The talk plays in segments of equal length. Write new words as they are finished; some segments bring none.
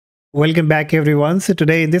Welcome back everyone. So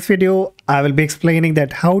today in this video, I will be explaining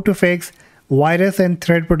that how to fix virus and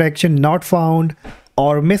threat protection not found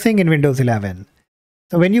or missing in Windows 11.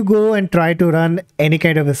 So when you go and try to run any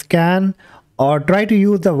kind of a scan or try to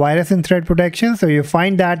use the virus and threat protection, so you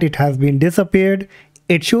find that it has been disappeared.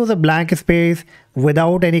 It shows a blank space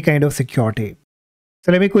without any kind of security.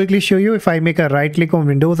 So let me quickly show you. If I make a right click on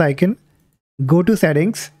Windows icon, go to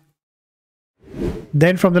settings.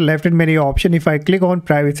 Then from the left hand menu option, if I click on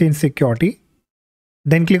privacy and security,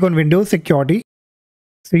 then click on Windows security.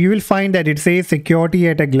 So you will find that it says security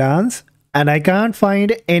at a glance, and I can't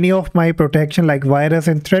find any of my protection like virus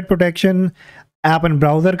and threat protection, app and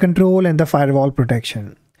browser control, and the firewall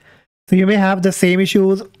protection. So you may have the same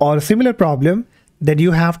issues or similar problem, that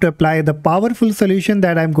you have to apply the powerful solution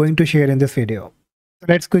that I'm going to share in this video. So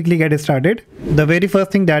let's quickly get started. The very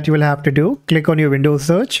first thing that you will have to do, click on your Windows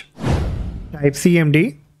search. Type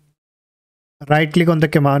CMD, right click on the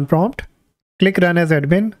command prompt, click run as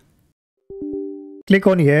admin, click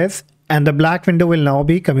on yes, and the black window will now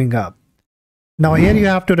be coming up. Now here you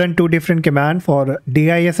have to run two different commands for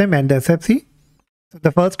DISM and SFC. So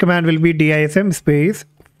the first command will be DISM space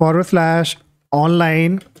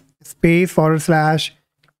 /online space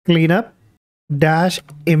 /cleanup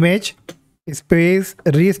 -image space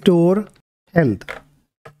restore health.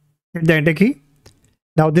 Hit the enter key.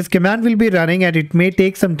 Now this command will be running and it may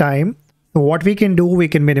take some time. So what we can do, we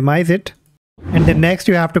can minimize it. And then next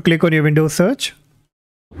you have to click on your Windows search.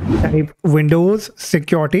 Type Windows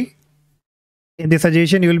security. In the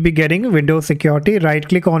suggestion you will be getting Windows security. Right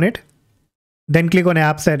click on it. Then click on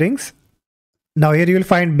app settings. Now here you will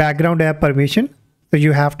find background app permission. So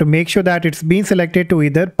you have to make sure that it's been selected to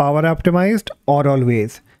either power optimized or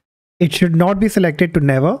always. It should not be selected to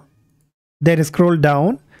never. Then scroll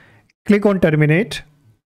down. Click on terminate.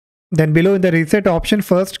 Then below in the reset option,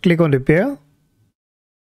 first click on repair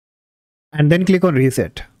and then click on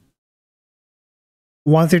reset.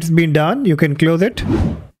 Once it's been done, you can close it.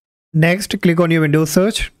 Next, click on your Windows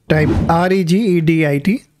search, type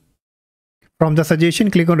REGEDIT. From the suggestion,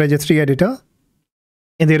 click on Registry Editor.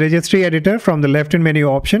 In the Registry Editor, from the left hand menu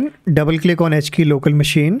option, double click on H key local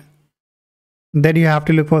machine. Then you have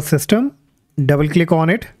to look for system, double click on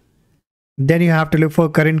it. Then you have to look for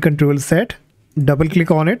current control set, double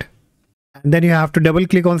click on it. And then you have to double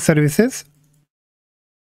click on services.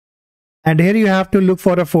 And here you have to look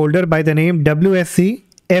for a folder by the name WSC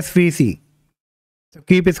SVC. So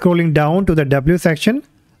keep scrolling down to the W section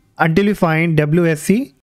until you find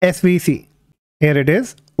WSC SVC. Here it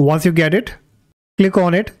is. Once you get it, click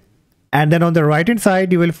on it. And then on the right hand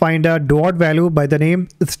side, you will find a dot value by the name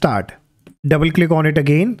start. Double click on it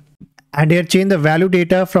again. And here change the value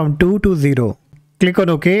data from 2 to 0. Click on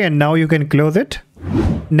OK and now you can close it.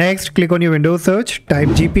 Next, click on your Windows search, type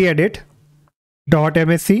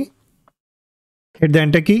gpedit.msc, hit the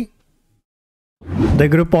enter key. The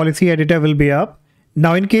group policy editor will be up.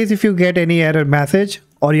 Now in case if you get any error message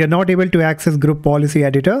or you're not able to access group policy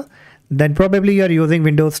editor, then probably you're using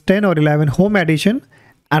Windows 10 or 11 Home Edition.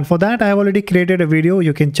 And for that, I have already created a video.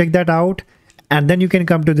 You can check that out and then you can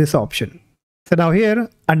come to this option. So now here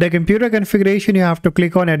under computer configuration, you have to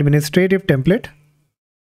click on administrative template.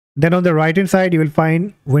 Then on the right hand side, you will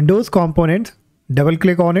find Windows components, double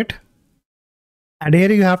click on it. And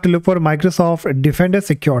here you have to look for Microsoft Defender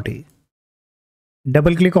Security.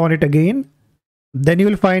 Double click on it again. Then you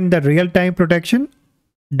will find the real-time protection,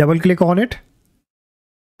 double click on it.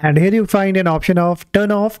 And here you find an option of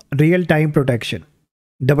turn off real-time protection.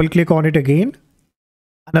 Double click on it again.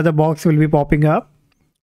 Another box will be popping up.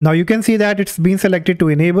 Now you can see that it's been selected to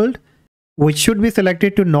enabled, which should be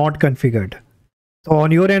selected to not configured. So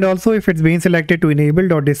on your end also, if it's been selected to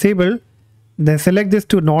enabled or disabled, then select this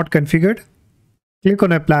to not configured, click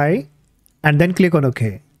on apply and then click on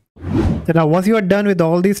OK. So now once you are done with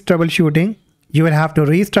all this troubleshooting, you will have to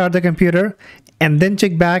restart the computer and then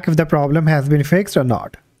check back if the problem has been fixed or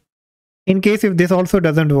not. In case if this also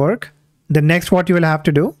doesn't work, then next what you will have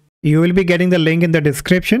to do, you will be getting the link in the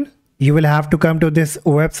description. You will have to come to this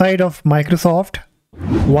website of Microsoft.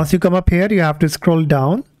 Once you come up here, you have to scroll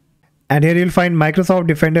down. And here you'll find Microsoft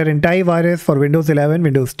Defender Antivirus for Windows 11,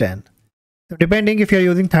 Windows 10. So depending if you're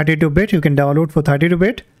using 32-bit, you can download for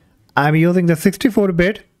 32-bit. I'm using the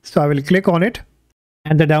 64-bit, so I will click on it.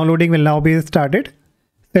 And the downloading will now be started.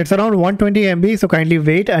 So it's around 120 MB, so kindly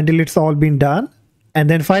wait until it's all been done. And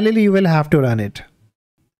then finally you will have to run it.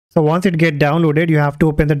 So once it gets downloaded, you have to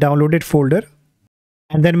open the downloaded folder.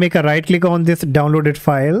 And then make a right click on this downloaded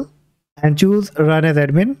file. And choose Run as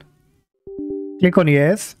Admin. Click on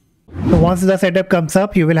Yes. So once the setup comes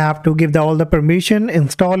up, you will have to give all the permission,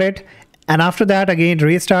 install it, and after that again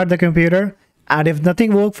restart the computer And if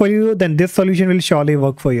nothing worked for you, then this solution will surely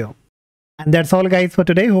work for you. And that's all guys for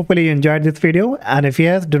today. Hopefully you enjoyed this video. And if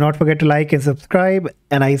yes, do not forget to like and subscribe.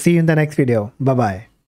 And I see you in the next video. Bye bye.